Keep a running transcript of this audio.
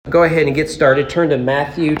Go ahead and get started. Turn to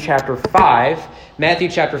Matthew chapter 5. Matthew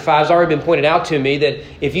chapter 5 has already been pointed out to me that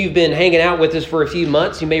if you've been hanging out with us for a few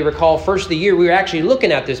months, you may recall first of the year we were actually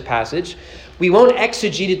looking at this passage. We won't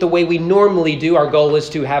exegete it the way we normally do. Our goal is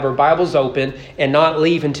to have our Bibles open and not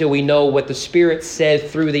leave until we know what the Spirit said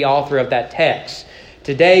through the author of that text.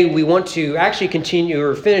 Today we want to actually continue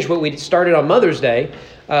or finish what we started on Mother's Day.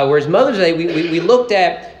 Whereas Mother's Day, we looked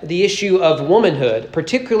at the issue of womanhood,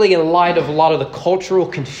 particularly in light of a lot of the cultural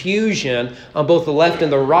confusion on both the left and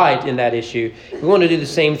the right in that issue. We want to do the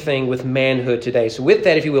same thing with manhood today. So with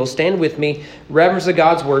that, if you will, stand with me. Reverence of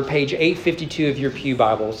God's Word, page 852 of your pew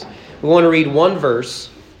Bibles. We want to read one verse,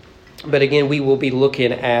 but again, we will be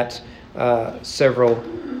looking at several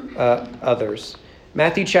others.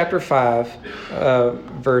 Matthew chapter 5,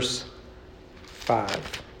 verse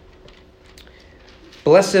 5.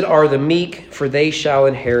 Blessed are the meek, for they shall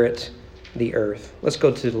inherit the earth. Let's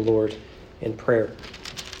go to the Lord in prayer.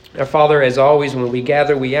 Our Father, as always, when we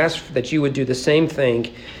gather, we ask that you would do the same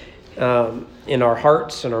thing in our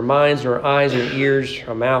hearts, and our minds, and our eyes, and our ears,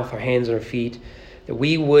 our mouth, our hands, and our feet, that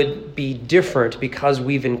we would be different because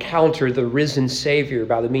we've encountered the risen Savior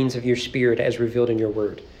by the means of your Spirit as revealed in your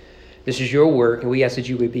word. This is your work, and we ask that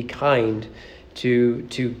you would be kind to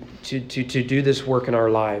do this work in our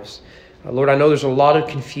lives. Lord, I know there's a lot of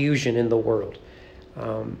confusion in the world,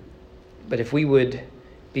 but if we would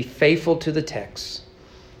be faithful to the text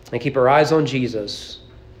and keep our eyes on Jesus,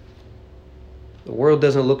 the world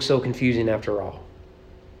doesn't look so confusing after all.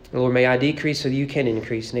 Lord, may I decrease so that you can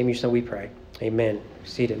increase. In the name of your Son we pray. Amen.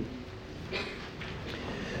 Seated.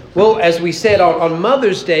 Well, as we said, on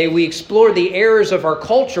Mother's Day, we explored the errors of our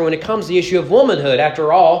culture when it comes to the issue of womanhood.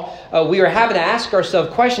 After all, we are having to ask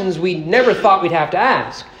ourselves questions we never thought we'd have to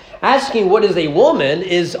ask. Asking what is a woman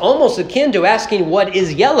is almost akin to asking what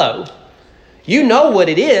is yellow. You know what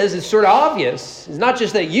it is. It's sort of obvious. It's not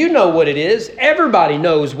just that you know what it is. Everybody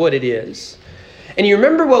knows what it is. And you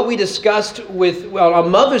remember what we discussed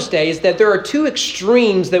on Mother's Day is that there are two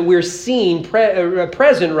extremes that we're seeing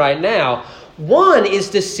present right now. One is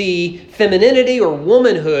to see femininity or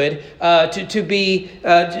womanhood to be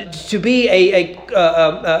a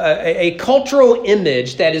cultural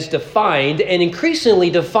image that is defined and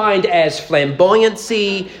increasingly defined as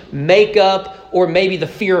flamboyancy, makeup, or maybe the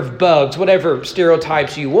fear of bugs, whatever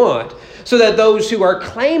stereotypes you want. So that those who are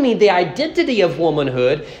claiming the identity of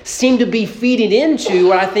womanhood seem to be feeding into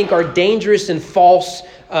what I think are dangerous and false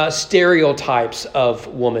stereotypes of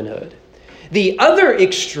womanhood. The other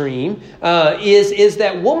extreme is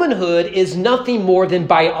that womanhood is nothing more than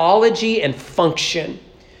biology and function.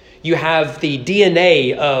 You have the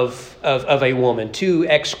DNA of a woman, 2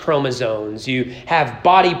 X chromosomes. You have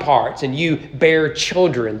body parts and you bear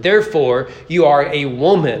children. Therefore, you are a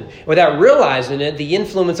woman. Without realizing it, the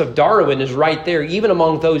influence of Darwin is right there, even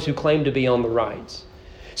among those who claim to be on the right.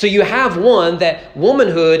 So you have one that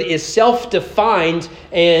womanhood is self-defined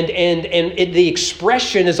and the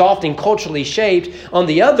expression is often culturally shaped. On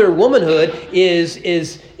the other, womanhood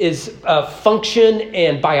is function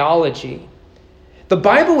and biology. The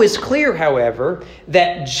Bible is clear, however,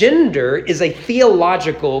 that gender is a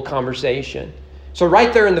theological conversation. So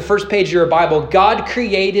right there in the first page of your Bible, God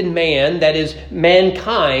created man, that is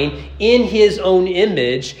mankind, in his own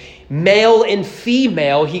image. Male and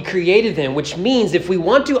female, he created them, which means if we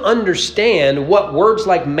want to understand what words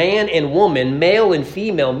like man and woman, male and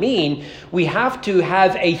female mean, we have to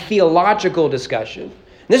have a theological discussion.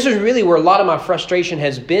 This is really where a lot of my frustration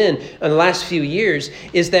has been in the last few years,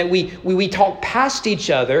 is that we talk past each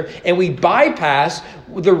other and we bypass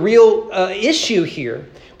the real issue here.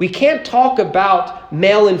 We can't talk about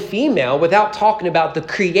male and female without talking about the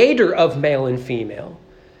creator of male and female.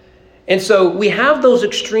 And so we have those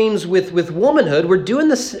extremes with womanhood. We're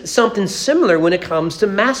doing something similar when it comes to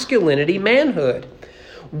masculinity, manhood.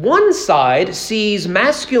 One side sees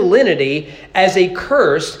masculinity as a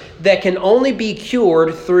curse that can only be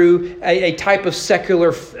cured through a type of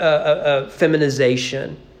secular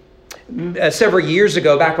feminization. Several years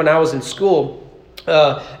ago, back when I was in school,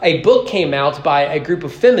 a book came out by a group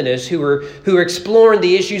of feminists who were exploring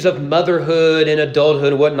the issues of motherhood and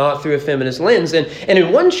adulthood and whatnot through a feminist lens. And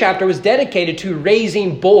in one chapter was dedicated to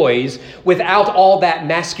raising boys without all that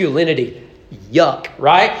masculinity. Yuck,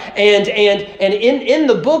 right? And in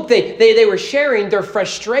the book, they were sharing their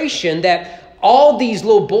frustration that all these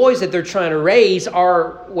little boys that they're trying to raise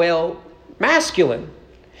are, well, masculine.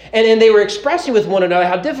 And they were expressing with one another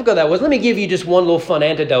how difficult that was. Let me give you just one little fun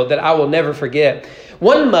anecdote that I will never forget.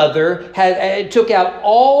 One mother took out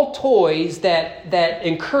all toys that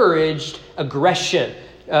encouraged aggression.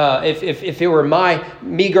 If it were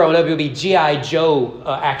me growing up, it would be G.I. Joe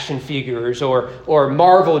action figures or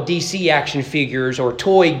Marvel DC action figures or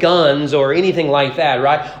toy guns or anything like that,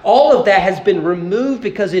 right? All of that has been removed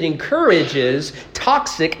because it encourages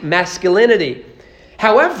toxic masculinity.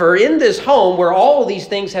 However, in this home where all of these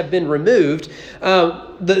things have been removed,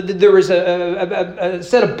 there was a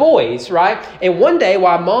set of boys, right? And one day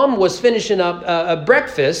while Mom was finishing up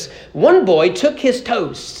breakfast, one boy took his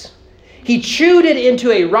toast. He chewed it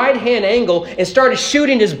into a right-hand angle and started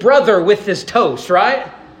shooting his brother with this toast,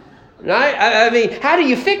 right? Right? I mean, how do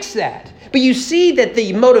you fix that? But you see that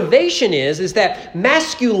the motivation is that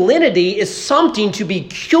masculinity is something to be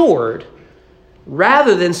cured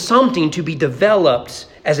rather than something to be developed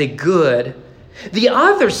as a good. The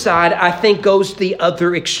other side, I think, goes to the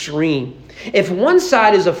other extreme. If one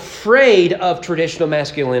side is afraid of traditional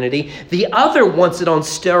masculinity, the other wants it on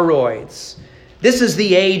steroids. This is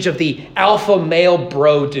the age of the alpha male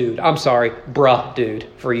bro dude. I'm sorry, bruh dude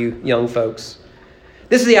for you young folks.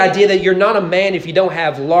 This is the idea that you're not a man if you don't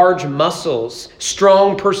have large muscles,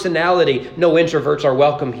 strong personality. No introverts are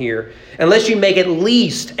welcome here. Unless you make at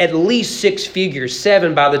least 6 figures,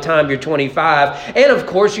 7 by the time you're 25. And of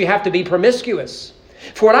course, you have to be promiscuous.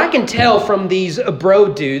 For what I can tell from these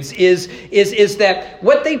bro dudes is that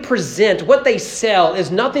what they present, what they sell is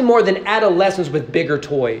nothing more than adolescents with bigger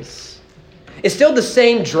toys. It's still the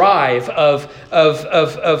same drive of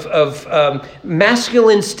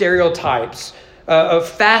masculine stereotypes, of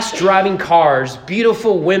fast driving cars,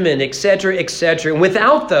 beautiful women, etc., etc. And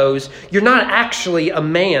without those, you're not actually a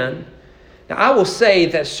man. Now, I will say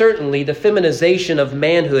that certainly the feminization of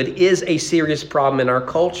manhood is a serious problem in our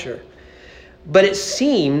culture. But it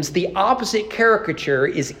seems the opposite caricature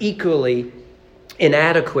is equally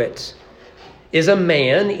inadequate. Is a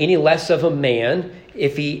man any less of a man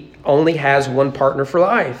if he only has one partner for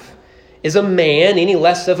life? Is a man any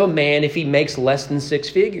less of a man if he makes less than 6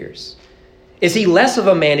 figures? Is he less of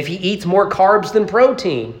a man if he eats more carbs than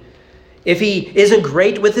protein? If he isn't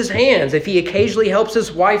great with his hands? If he occasionally helps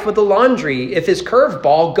his wife with the laundry? If his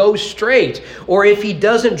curveball goes straight? Or if he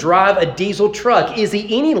doesn't drive a diesel truck? Is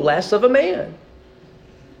he any less of a man?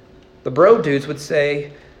 The bro dudes would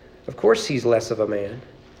say, of course he's less of a man.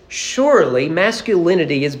 Surely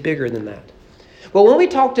masculinity is bigger than that. Well, when we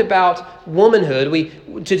talked about womanhood,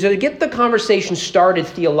 to get the conversation started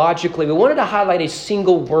theologically, we wanted to highlight a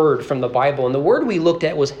single word from the Bible. And the word we looked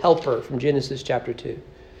at was helper from Genesis chapter 2.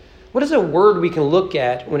 What is a word we can look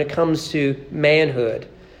at when it comes to manhood?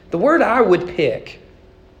 The word I would pick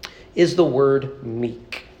is the word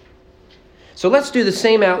meek. So let's do the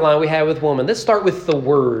same outline we had with woman. Let's start with the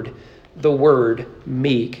word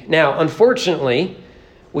meek. Now, unfortunately,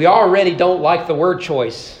 we already don't like the word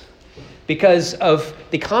choice because of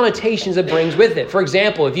the connotations it brings with it. For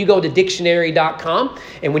example, if you go to dictionary.com,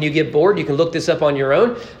 and when you get bored, you can look this up on your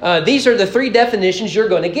own. These are the 3 definitions you're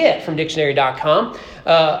going to get from dictionary.com.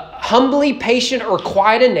 Humbly patient or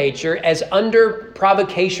quiet in nature as under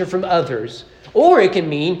provocation from others. Or it can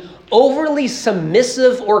mean overly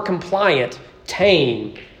submissive or compliant,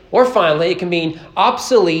 tame. Or finally, it can mean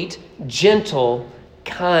obsolete, gentle,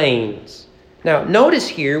 kind. Now, notice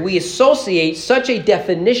here, we associate such a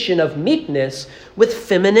definition of meekness with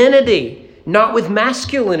femininity, not with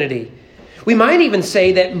masculinity. We might even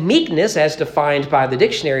say that meekness, as defined by the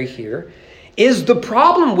dictionary here, is the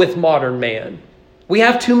problem with modern man. We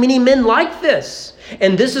have too many men like this.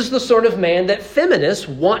 And this is the sort of man that feminists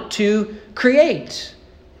want to create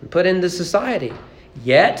and put into society.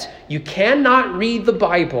 Yet, you cannot read the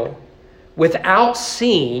Bible without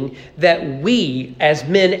seeing that we, as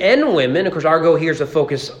men and women, of course our goal here is to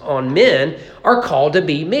focus on men, are called to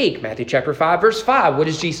be meek. Matthew chapter 5, verse 5. What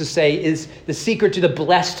does Jesus say is the secret to the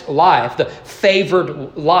blessed life, the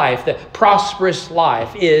favored life, the prosperous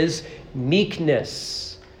life is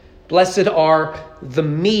meekness. Blessed are the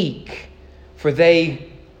meek, for they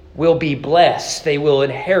will be blessed. They will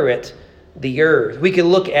inherit the earth. We could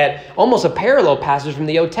look at almost a parallel passage from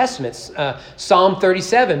the Old Testament, Psalm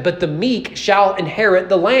 37. But the meek shall inherit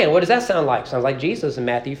the land. What does that sound like? Sounds like Jesus in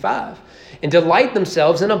Matthew 5. And delight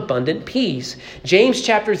themselves in abundant peace. James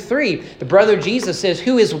chapter 3, the brother Jesus says,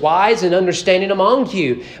 who is wise and understanding among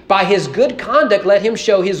you? By his good conduct, let him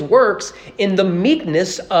show his works in the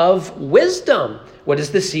meekness of wisdom. What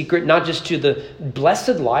is the secret? Not just to the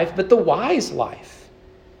blessed life, but the wise life.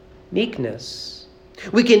 Meekness.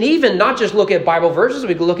 We can even not just look at Bible verses,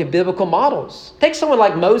 we can look at biblical models. Take someone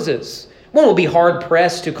like Moses. One will be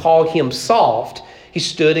hard-pressed to call him soft. He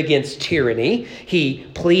stood against tyranny. He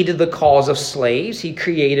pleaded the cause of slaves. He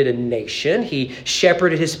created a nation. He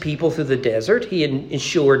shepherded his people through the desert. He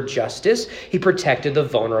ensured justice. He protected the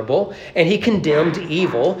vulnerable. And he condemned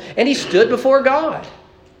evil. And he stood before God.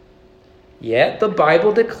 Yet the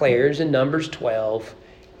Bible declares in Numbers 12,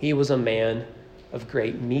 he was a man of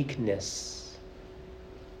great meekness.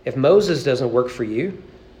 If Moses doesn't work for you,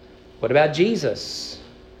 what about Jesus?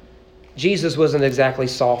 Jesus wasn't exactly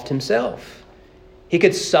soft himself. He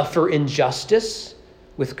could suffer injustice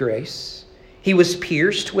with grace. He was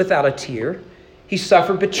pierced without a tear. He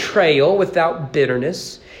suffered betrayal without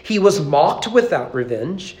bitterness. He was mocked without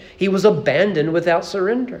revenge. He was abandoned without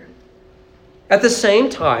surrender. At the same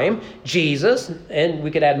time, Jesus, and we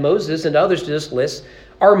could add Moses and others to this list,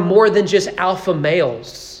 are more than just alpha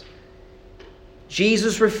males.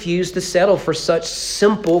 Jesus refused to settle for such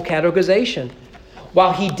simple categorization.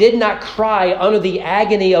 While he did not cry under the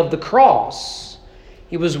agony of the cross,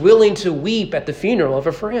 he was willing to weep at the funeral of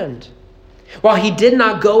a friend. While he did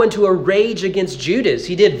not go into a rage against Judas,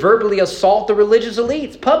 he did verbally assault the religious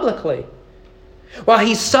elites publicly. While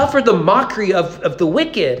he suffered the mockery of the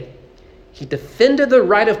wicked, he defended the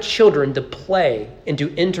right of children to play and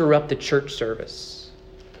to interrupt the church service.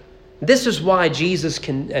 This is why Jesus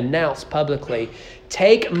can announce publicly,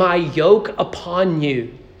 "Take my yoke upon you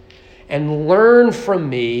and learn from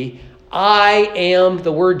me. I am,"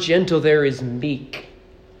 the word gentle there is meek.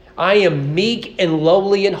 "I am meek and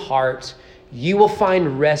lowly in heart. You will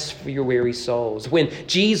find rest for your weary souls." When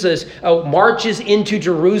Jesus marches into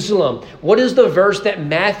Jerusalem, what is the verse that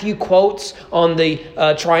Matthew quotes on the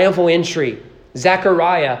triumphal entry?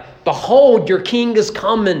 Zechariah, "Behold, your king is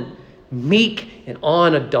coming, meek and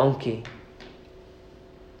on a donkey."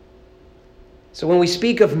 So when we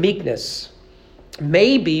speak of meekness,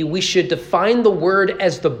 maybe we should define the word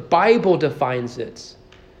as the Bible defines it,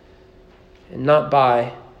 and not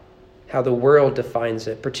by how the world defines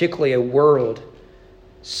it, particularly a world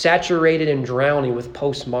saturated and drowning with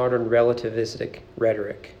postmodern relativistic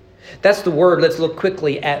rhetoric. That's the word. Let's look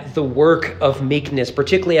quickly at the work of meekness,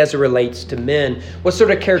 particularly as it relates to men. What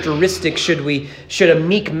sort of characteristics should a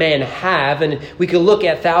meek man have? And we could look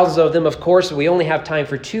at thousands of them, of course. We only have time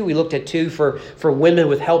for two. We looked at two for women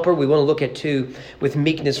with helper. We want to look at two with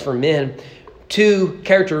meekness for men. Two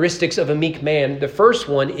characteristics of a meek man. The first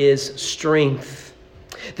one is strength.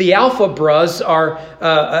 The alpha bras are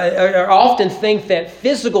often think that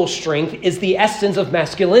physical strength is the essence of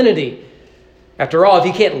masculinity. After all, if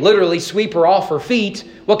you can't literally sweep her off her feet,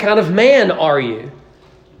 what kind of man are you?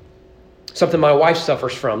 Something my wife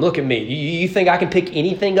suffers from. Look at me. You think I can pick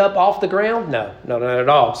anything up off the ground? No, not at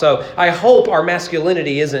all. So I hope our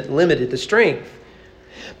masculinity isn't limited to strength.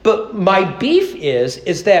 But my beef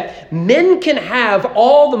is that men can have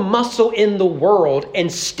all the muscle in the world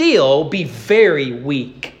and still be very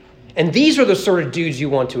weak. And these are the sort of dudes you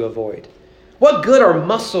want to avoid. What good are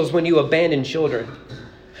muscles when you abandon children?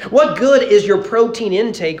 What good is your protein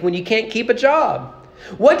intake when you can't keep a job?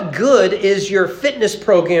 What good is your fitness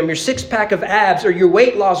program, your six-pack of abs, or your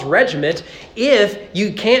weight loss regimen if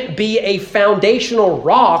you can't be a foundational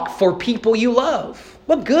rock for people you love?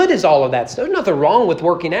 What good is all of that? There's nothing wrong with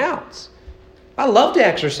working out. I love to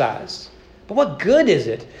exercise. But what good is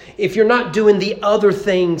it if you're not doing the other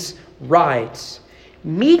things right?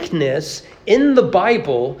 Meekness in the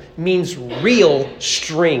Bible means real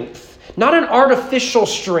strength. Not an artificial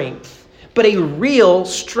strength, but a real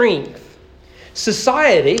strength.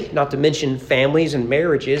 Society, not to mention families and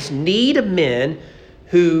marriages, need men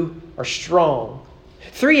who are strong.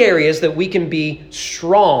 Three areas that we can be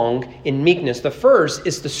strong in meekness. The first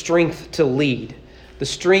is the strength to lead. The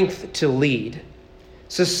strength to lead.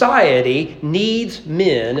 Society needs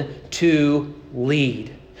men to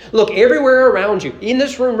lead. Look, everywhere around you, in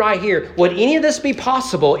this room right here, would any of this be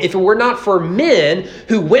possible if it were not for men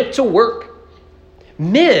who went to work?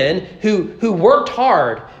 Men who worked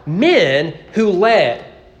hard. Men who led.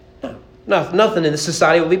 No, nothing in this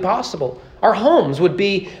society would be possible. Our homes would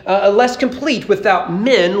be less complete without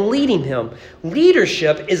men leading them.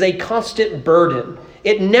 Leadership is a constant burden.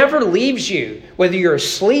 It never leaves you. Whether you're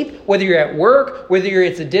asleep, whether you're at work, whether you're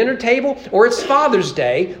at the dinner table, or it's Father's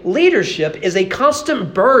Day, leadership is a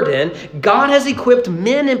constant burden God has equipped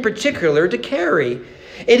men in particular to carry.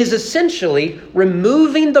 It is essentially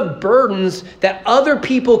removing the burdens that other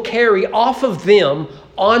people carry off of them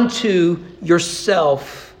onto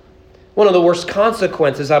yourself. One of the worst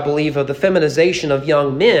consequences, I believe, of the feminization of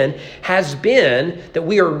young men has been that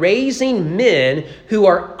we are raising men who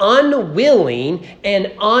are unwilling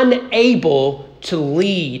and unable to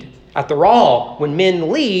lead. After all, when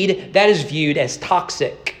men lead, that is viewed as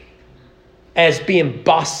toxic, as being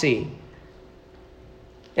bossy.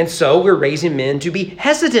 And so we're raising men to be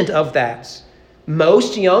hesitant of that.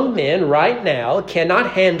 Most young men right now cannot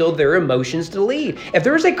handle their emotions to lead. If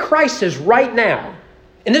there is a crisis right now,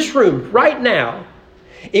 in this room right now,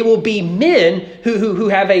 it will be men who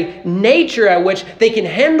have a nature at which they can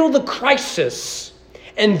handle the crisis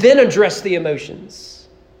and then address the emotions.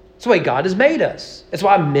 That's the way God has made us. That's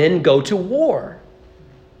why men go to war.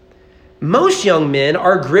 Most young men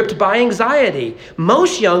are gripped by anxiety.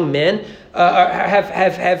 Most young men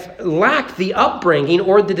have lacked the upbringing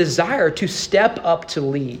or the desire to step up to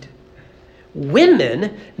lead.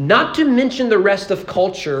 Women, not to mention the rest of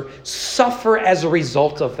culture, suffer as a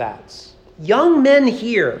result of that. Young men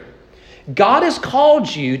here, God has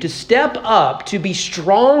called you to step up, to be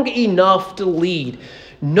strong enough to lead.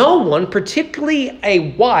 No one, particularly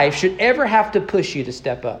a wife, should ever have to push you to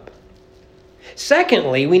step up.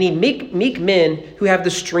 Secondly, we need meek men who have the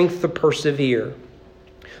strength to persevere.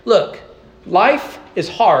 Look, life is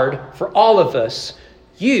hard for all of us.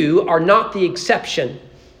 You are not the exception.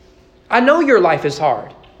 I know your life is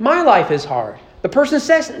hard. My life is hard. The person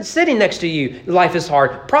sitting next to you, life is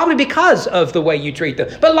hard, probably because of the way you treat them.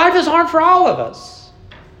 But life is hard for all of us.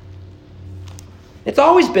 It's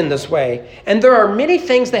always been this way. And there are many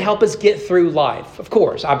things that help us get through life. Of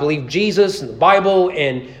course, I believe Jesus and the Bible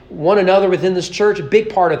and one another within this church, a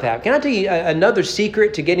big part of that. Can I tell you another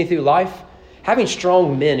secret to getting through life? Having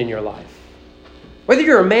strong men in your life. Whether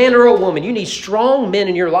you're a man or a woman, you need strong men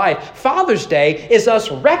in your life. Father's Day is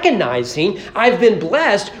us recognizing I've been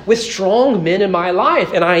blessed with strong men in my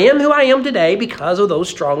life. And I am who I am today because of those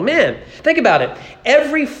strong men. Think about it.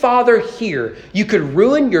 Every father here, you could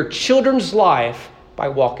ruin your children's life by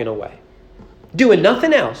walking away. Doing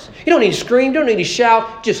nothing else. You don't need to scream, don't need to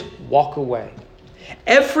shout, just walk away.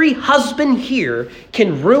 Every husband here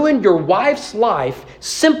can ruin your wife's life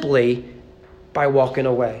simply by walking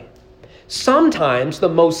away. Sometimes the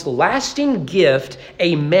most lasting gift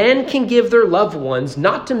a man can give their loved ones,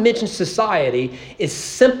 not to mention society, is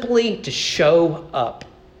simply to show up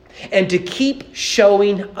and to keep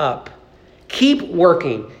showing up. Keep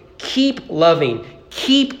working, keep loving,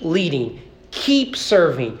 keep leading, keep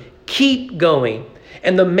serving, keep going.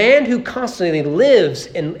 And the man who constantly lives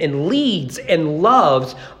and leads and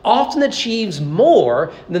loves often achieves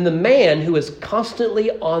more than the man who is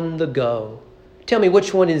constantly on the go. Tell me,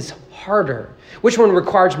 which one is harder? Which one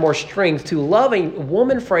requires more strength to love a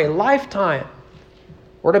woman for a lifetime?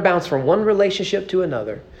 Or to bounce from one relationship to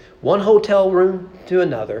another, one hotel room to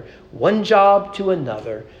another, one job to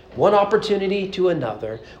another, one opportunity to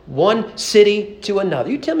another, one city to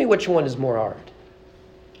another. You tell me which one is more hard.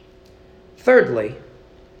 Thirdly,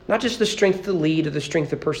 not just the strength to lead or the strength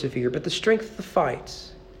to persevere, but the strength to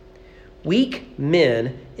fight. Weak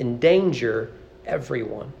men endanger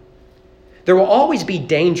everyone. There will always be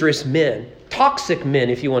dangerous men, toxic men,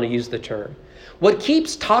 if you want to use the term. What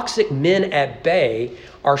keeps toxic men at bay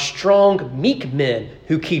are strong, meek men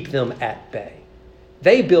who keep them at bay.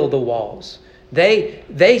 They build the walls.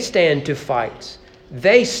 They stand to fight.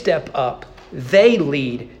 They step up. They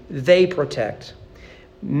lead. They protect.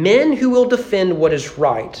 Men who will defend what is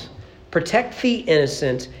right, protect the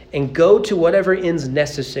innocent, and go to whatever ends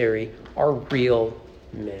necessary are real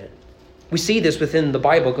men. We see this within the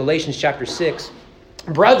Bible, Galatians chapter 6.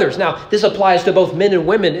 Brothers, now this applies to both men and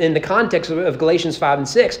women in the context of Galatians 5 and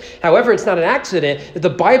 6. However, it's not an accident that the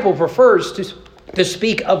Bible prefers to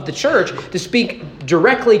speak of the church, to speak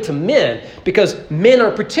directly to men, because men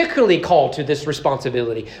are particularly called to this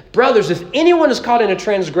responsibility. Brothers, if anyone is caught in a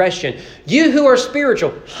transgression, you who are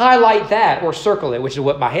spiritual, highlight that or circle it, which is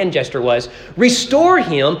what my hand gesture was. Restore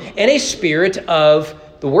him in a spirit of,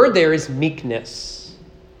 the word there is meekness.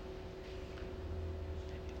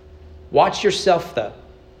 Watch yourself, though,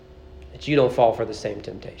 that you don't fall for the same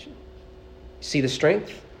temptation. See the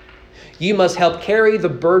strength? You must help carry the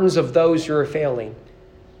burdens of those who are failing,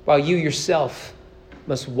 while you yourself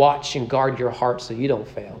must watch and guard your heart so you don't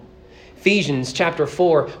fail. Ephesians chapter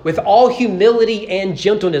 4, with all humility and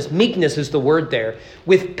gentleness, meekness is the word there,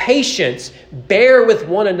 with patience, bear with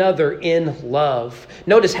one another in love.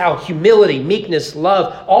 Notice how humility, meekness,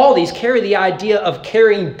 love, all these carry the idea of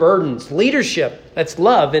carrying burdens. Leadership, that's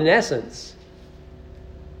love in essence.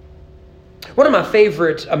 One of my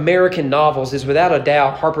favorite American novels is without a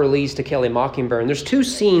doubt Harper Lee's To Kill a Mockingbird. And there's two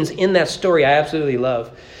scenes in that story I absolutely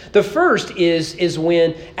love. The first is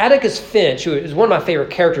when Atticus Finch, who is one of my favorite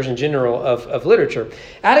characters in general of literature,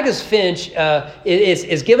 Atticus Finch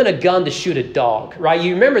is given a gun to shoot a dog, right?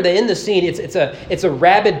 You remember that in the scene, it's a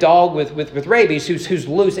rabid dog with rabies who's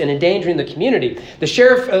loose and endangering the community. The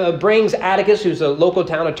sheriff brings Atticus, who's a local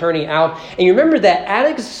town attorney, out, and you remember that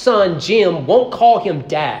Atticus' son Jim won't call him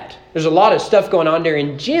dad. There's a lot of stuff going on there.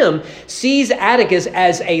 And Jim sees Atticus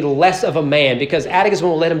as a less of a man because Atticus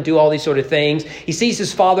won't let him do all these sort of things. He sees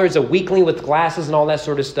his father as a weakling with glasses and all that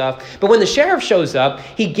sort of stuff. But when the sheriff shows up,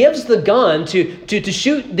 he gives the gun to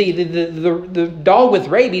shoot the dog with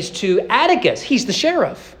rabies to Atticus. He's the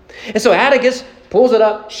sheriff. And so Atticus pulls it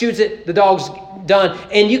up, shoots it, the dog's done.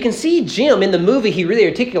 And you can see Jim in the movie, he really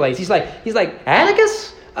articulates. He's like,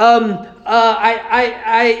 Atticus?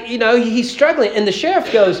 He's struggling. And the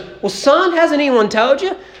sheriff goes, well, son, hasn't anyone told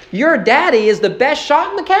you? Your daddy is the best shot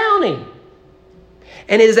in the county.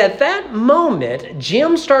 And it is at that moment,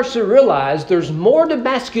 Jim starts to realize there's more to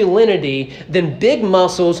masculinity than big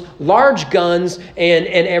muscles, large guns, and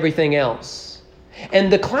everything else.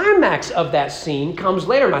 And the climax of that scene comes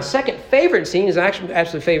later. My second favorite scene is actually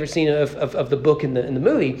the favorite scene of the book in the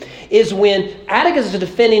movie, is when Atticus is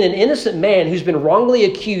defending an innocent man who's been wrongly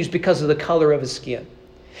accused because of the color of his skin.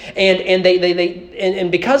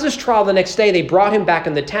 And because of his trial the next day, they brought him back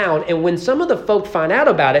into town. And when some of the folk find out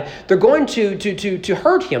about it, they're going to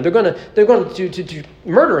hurt him. They're going to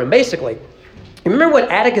murder him, basically. Remember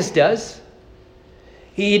what Atticus does?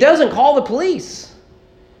 He doesn't call the police.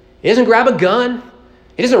 He doesn't grab a gun.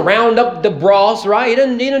 He doesn't round up the bros, right? He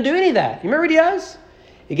doesn't do any of that. You remember what he does?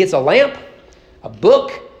 He gets a lamp, a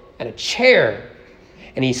book, and a chair.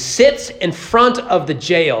 And he sits in front of the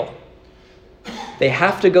jail. They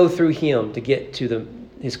have to go through him to get to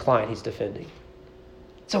his client he's defending.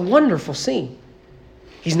 It's a wonderful scene.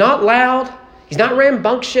 He's not loud. He's not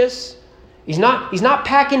rambunctious. He's not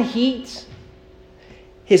packing heat.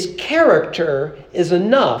 His character is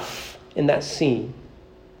enough in that scene.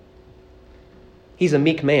 He's a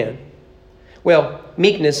meek man. Well,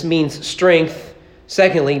 meekness means strength.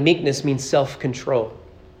 Secondly, meekness means self-control.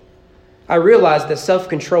 I realize that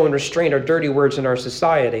self-control and restraint are dirty words in our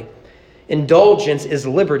society. Indulgence is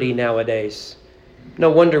liberty nowadays.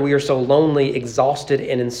 No wonder we are so lonely, exhausted,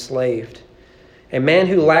 and enslaved. A man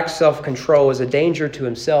who lacks self-control is a danger to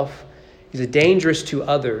himself. He's a danger to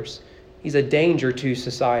others. He's a danger to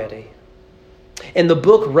society. In the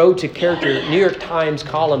book Road to Character, New York Times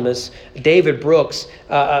columnist David Brooks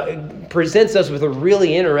presents us with a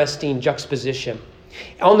really interesting juxtaposition.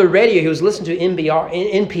 On the radio, he was listening to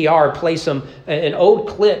NPR play an old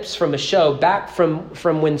clips from a show back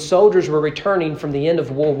from when soldiers were returning from the end of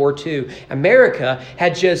World War II. America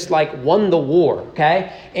had just won the war,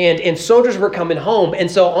 okay? And soldiers were coming home. And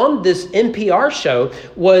so on this NPR show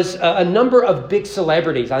was a number of big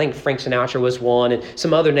celebrities. I think Frank Sinatra was one and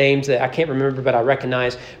some other names that I can't remember, but I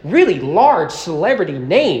recognize. Really large celebrity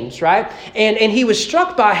names, right? And he was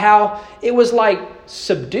struck by how it was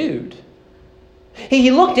subdued.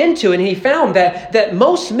 He looked into it and he found that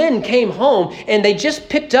most men came home and they just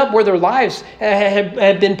picked up where their lives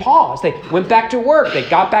had been paused. They went back to work. They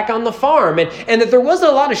got back on the farm. And that there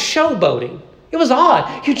wasn't a lot of showboating. It was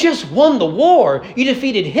odd. You just won the war. You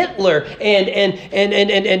defeated Hitler and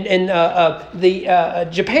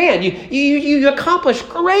Japan. You accomplished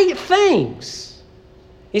great things.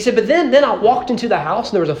 He said, but then I walked into the house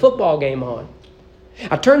and there was a football game on.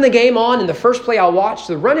 I turned the game on, and the first play I watched,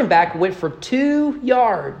 the running back went for 2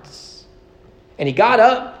 yards. And he got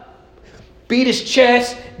up, beat his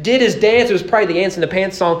chest, did his dance. It was probably the Ants in the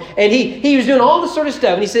Pants song. And he was doing all this sort of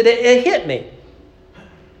stuff. And he said, it hit me.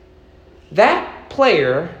 That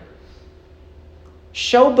player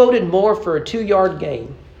showboated more for a 2-yard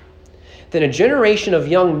gain than a generation of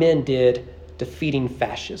young men did defeating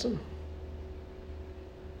fascism.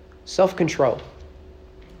 Self-control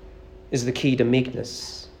is the key to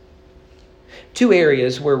meekness. 2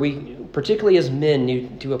 areas where we, particularly as men,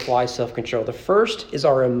 need to apply self-control. The first is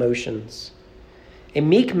our emotions. A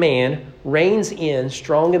meek man reins in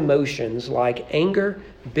strong emotions like anger,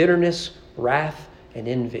 bitterness, wrath, and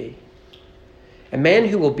envy. A man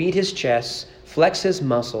who will beat his chest, flex his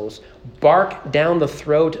muscles, bark down the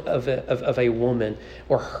throat of a woman,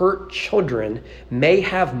 or hurt children may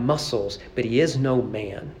have muscles, but he is no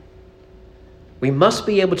man. We must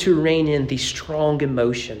be able to rein in these strong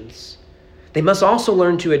emotions. They must also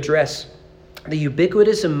learn to address the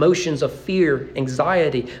ubiquitous emotions of fear,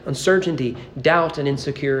 anxiety, uncertainty, doubt, and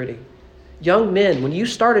insecurity. Young men, when you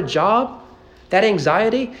start a job, that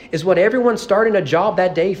anxiety is what everyone starting a job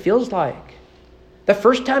that day feels like. The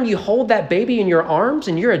first time you hold that baby in your arms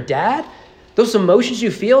and you're a dad, those emotions you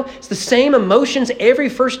feel, it's the same emotions every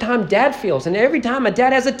first time dad feels. And every time a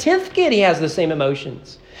dad has a 10th kid, he has the same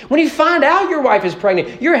emotions. When you find out your wife is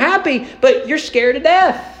pregnant, you're happy, but you're scared to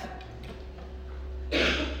death.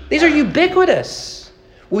 These are ubiquitous.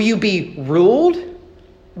 Will you be ruled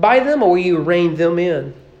by them or will you rein them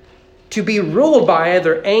in? To be ruled by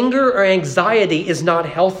either anger or anxiety is not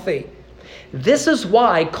healthy. This is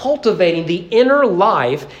why cultivating the inner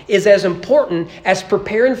life is as important as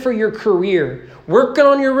preparing for your career, working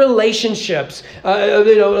on your relationships,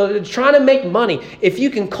 trying to make money. If you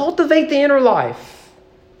can cultivate the inner life,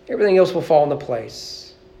 everything else will fall into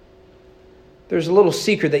place. There's a little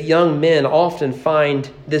secret that young men often find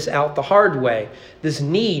this out the hard way, this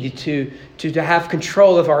need to have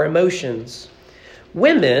control of our emotions.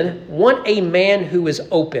 Women want a man who is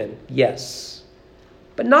open, yes,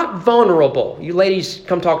 but not vulnerable. You ladies,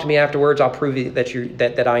 come talk to me afterwards. I'll prove you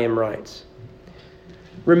that I am right.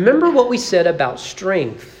 Remember what we said about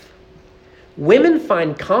strength. Women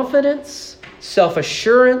find confidence,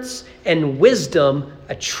 self-assurance, and wisdom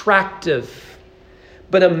attractive.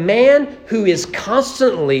 But a man who is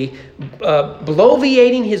constantly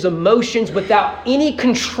bloviating his emotions without any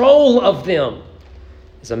control of them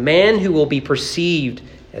is a man who will be perceived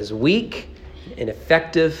as weak,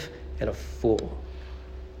 ineffective, and a fool.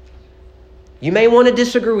 You may want to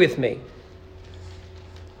disagree with me,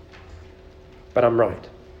 but I'm right.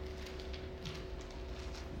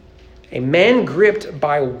 A man gripped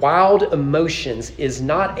by wild emotions is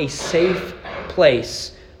not a safe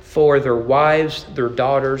place for their wives, their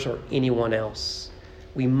daughters, or anyone else.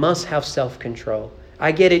 We must have self-control.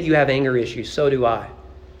 I get it, you have anger issues, so do I.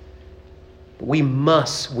 We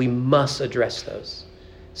must address those.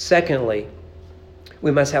 Secondly,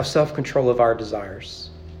 we must have self-control of our desires.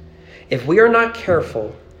 If we are not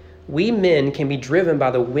careful, we men can be driven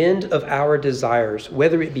by the wind of our desires,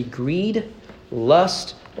 whether it be greed,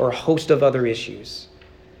 lust, or a host of other issues.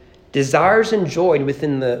 Desires enjoyed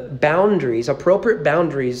within the boundaries, appropriate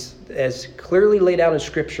boundaries, as clearly laid out in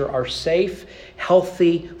Scripture, are safe,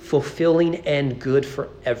 healthy, fulfilling, and good for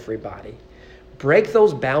everybody. Break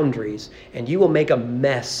those boundaries, and you will make a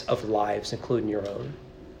mess of lives, including your own.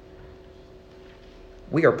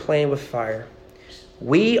 We are playing with fire.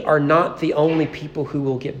 We are not the only people who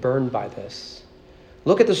will get burned by this.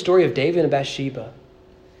 Look at the story of David and Bathsheba.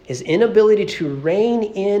 His inability to rein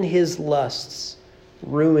in his lusts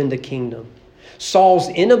ruined the kingdom. Saul's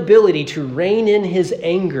inability to rein in his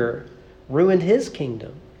anger ruined his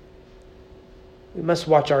kingdom. We must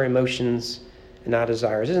watch our emotions and our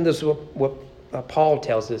desires. Isn't this what Paul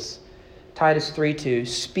tells us? Titus 3:2,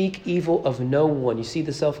 speak evil of no one. You see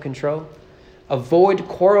the self-control? Avoid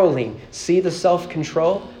quarreling. See the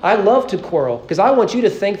self-control? I love to quarrel because I want you to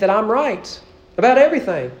think that I'm right about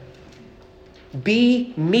everything.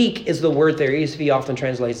 Be meek is the word there. ESV often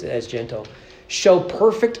translates it as gentle. Show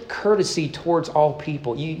perfect courtesy towards all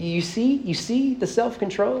people. You see the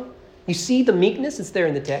self-control? You see the meekness? It's there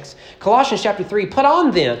in the text. Colossians chapter 3, put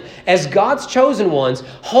on them as God's chosen ones,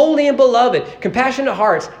 holy and beloved, compassionate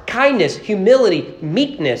hearts, kindness, humility,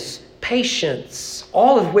 meekness, patience,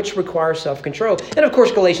 all of which require self-control. And of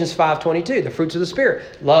course, Galatians 5:22, the fruits of the Spirit,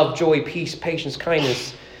 love, joy, peace, patience,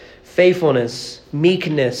 kindness, faithfulness,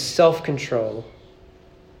 meekness, self-control.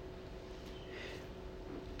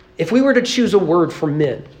 If we were to choose a word for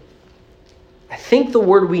men, I think the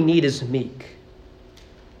word we need is meek.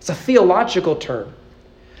 It's a theological term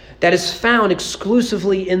that is found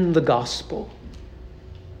exclusively in the gospel.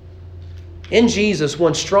 In Jesus,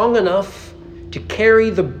 one strong enough to carry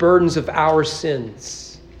the burdens of our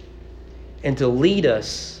sins and to lead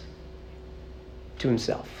us to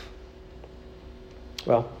himself.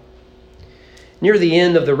 Well, near the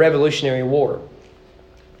end of the Revolutionary War,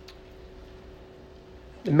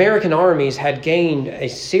 the American armies had gained a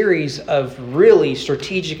series of really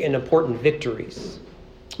strategic and important victories.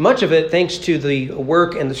 Much of it thanks to the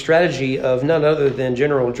work and the strategy of none other than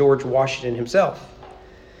General George Washington himself.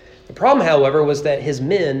 The problem, however, was that his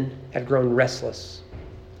men had grown restless.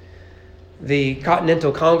 The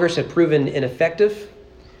Continental Congress had proven ineffective,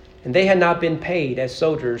 and they had not been paid as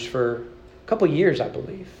soldiers for a couple years, I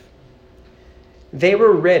believe. They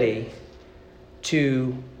were ready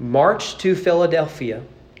to march to Philadelphia,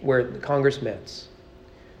 where the Congress met,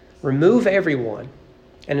 remove everyone,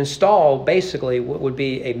 and install basically what would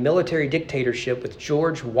be a military dictatorship with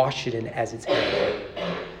George Washington as its head.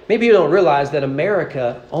 Maybe you don't realize that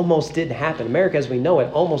America almost didn't happen. America as we know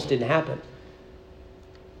it almost didn't happen.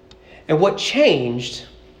 And what changed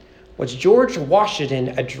was George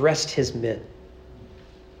Washington addressed his men.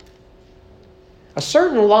 A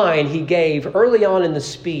certain line he gave early on in the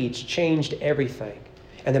speech changed everything.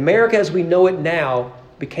 And America as we know it now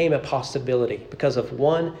became a possibility because of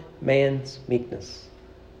one man's meekness.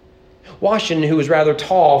 Washington, who was rather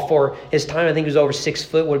tall for his time, I think he was over 6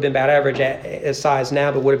 foot, would have been about average size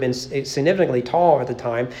now, but would have been significantly tall at the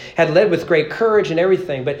time, had led with great courage and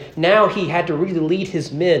everything. But now he had to really lead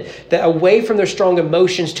his men away from their strong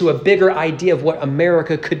emotions to a bigger idea of what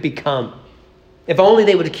America could become. If only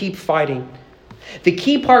they would keep fighting The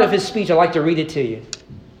key part of his speech, I'd like to read it to you.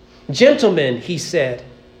 "Gentlemen," he said,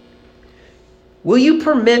 "will you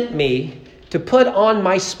permit me to put on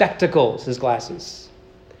my spectacles," his glasses,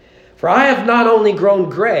 "for I have not only grown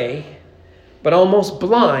gray, but almost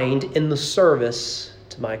blind in the service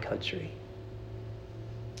to my country."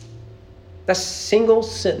 That single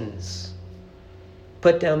sentence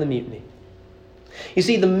put down the mutiny. You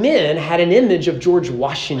see, the men had an image of George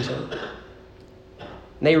Washington.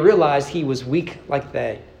 They realized he was weak like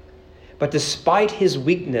they. But despite his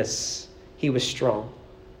weakness, he was strong.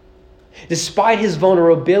 Despite his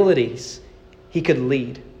vulnerabilities, he could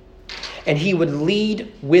lead. And he would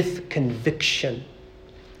lead with conviction.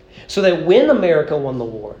 So that when America won the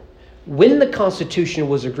war, when the Constitution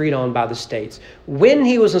was agreed on by the states, when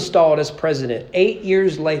he was installed as president, 8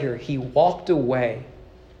 years later, he walked away.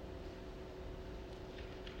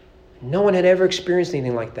 No one had ever experienced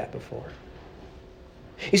anything like that before.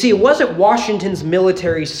 You see, it wasn't Washington's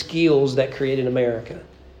military skills that created America.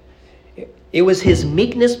 It was his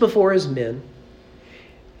meekness before his men,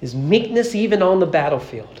 his meekness even on the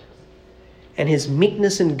battlefield, and his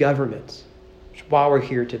meekness in government, which is why we're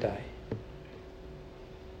here today.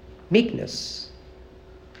 Meekness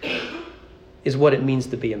is what it means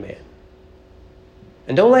to be a man.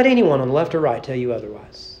 And don't let anyone on the left or right tell you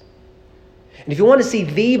otherwise. And if you want to see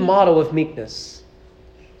the model of meekness,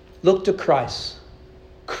 look to Christ,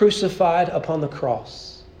 crucified upon the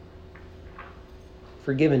cross,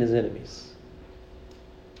 forgiving his enemies,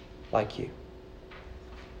 like you.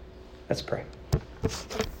 Let's pray.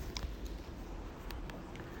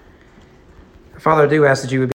 Father, I do ask that you would